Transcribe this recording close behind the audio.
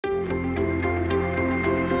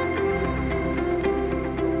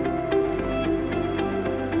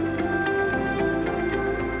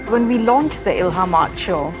When we launched the ILHAM Art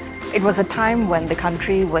Show, it was a time when the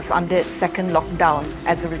country was under its second lockdown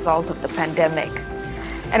as a result of the pandemic.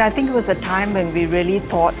 And I think it was a time when we really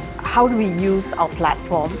thought, how do we use our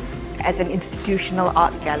platform as an institutional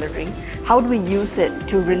art gallery? How do we use it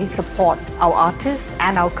to really support our artists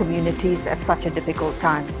and our communities at such a difficult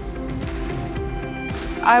time?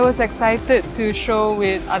 I was excited to show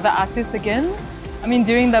with other artists again. I mean,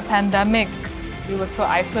 during the pandemic, we were so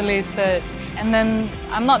isolated. And then,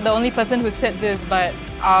 I'm not the only person who said this, but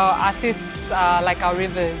our artists are like our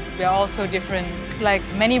rivers. We are all so different. It's like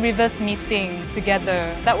many rivers meeting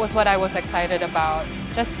together. That was what I was excited about.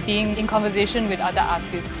 Just being in conversation with other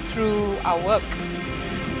artists through our work.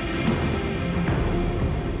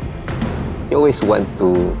 You always want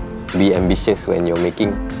to be ambitious when you're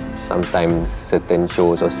making. Sometimes certain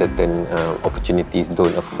shows or certain opportunities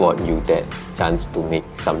don't afford you that chance to make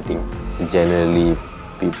something. Generally,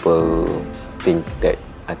 people think that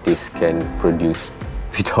artists can produce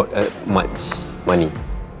without much money.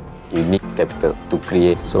 You need capital to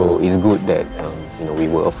create, so it's good that we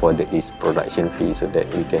were afforded this production fee so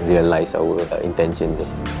that we can realize our intentions.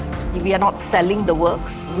 We are not selling the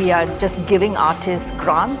works, we are just giving artists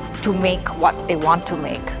grants to make what they want to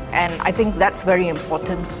make. And I think that's very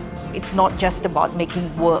important. It's not just about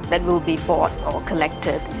making work that will be bought or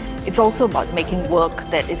collected. It's also about making work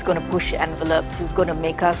that is going to push envelopes, is going to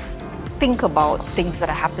make us think about things that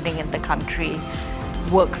are happening in the country.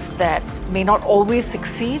 Works that may not always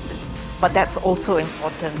succeed, but that's also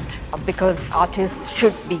important because artists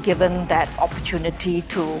should be given that opportunity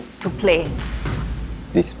to play.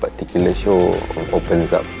 This particular show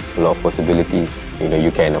opens up a lot of possibilities.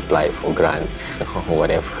 You can apply for grants or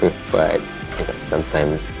whatever, but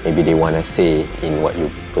sometimes maybe they want to say in what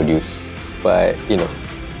you produce. But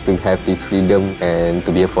to have this freedom and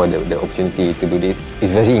to be afforded the opportunity to do this is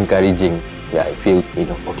very encouraging. Yeah, I feel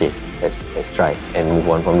okay, let's try and move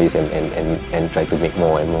on from this and try to make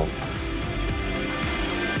more and more.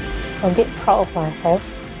 I'm a bit proud of myself.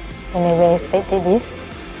 I never expected this,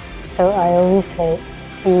 so I always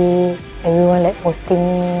see everyone posting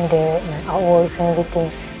my artworks and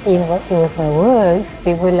everything. It was my works.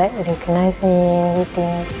 People recognize me and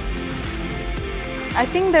everything. I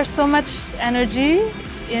think there's so much energy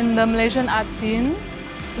in the Malaysian art scene.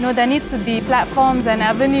 There needs to be platforms and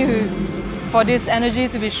avenues for this energy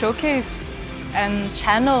to be showcased and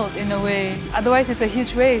channeled in a way. Otherwise, it's a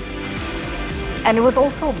huge waste. And it was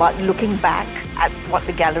also about looking back at what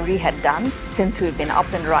the gallery had done since we've been up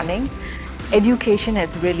and running. Education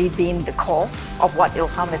has really been the core of what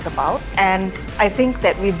ILHAM is about. And I think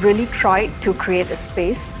that we've really tried to create a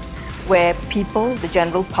space where people, the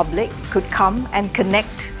general public, could come and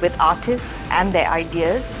connect with artists and their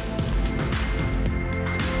ideas.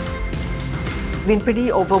 We've been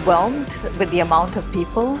pretty overwhelmed with the amount of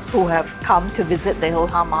people who have come to visit the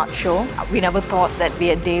ILHAM Art Show. We never thought there'd be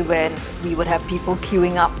a day when we would have people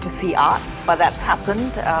queuing up to see art, but that's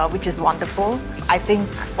happened, which is wonderful. I think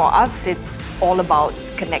for us, it's all about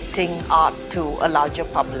connecting art to a larger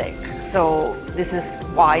public. So this is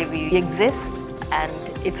why we exist, and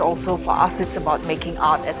it's also for us, it's about making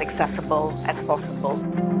art as accessible as possible.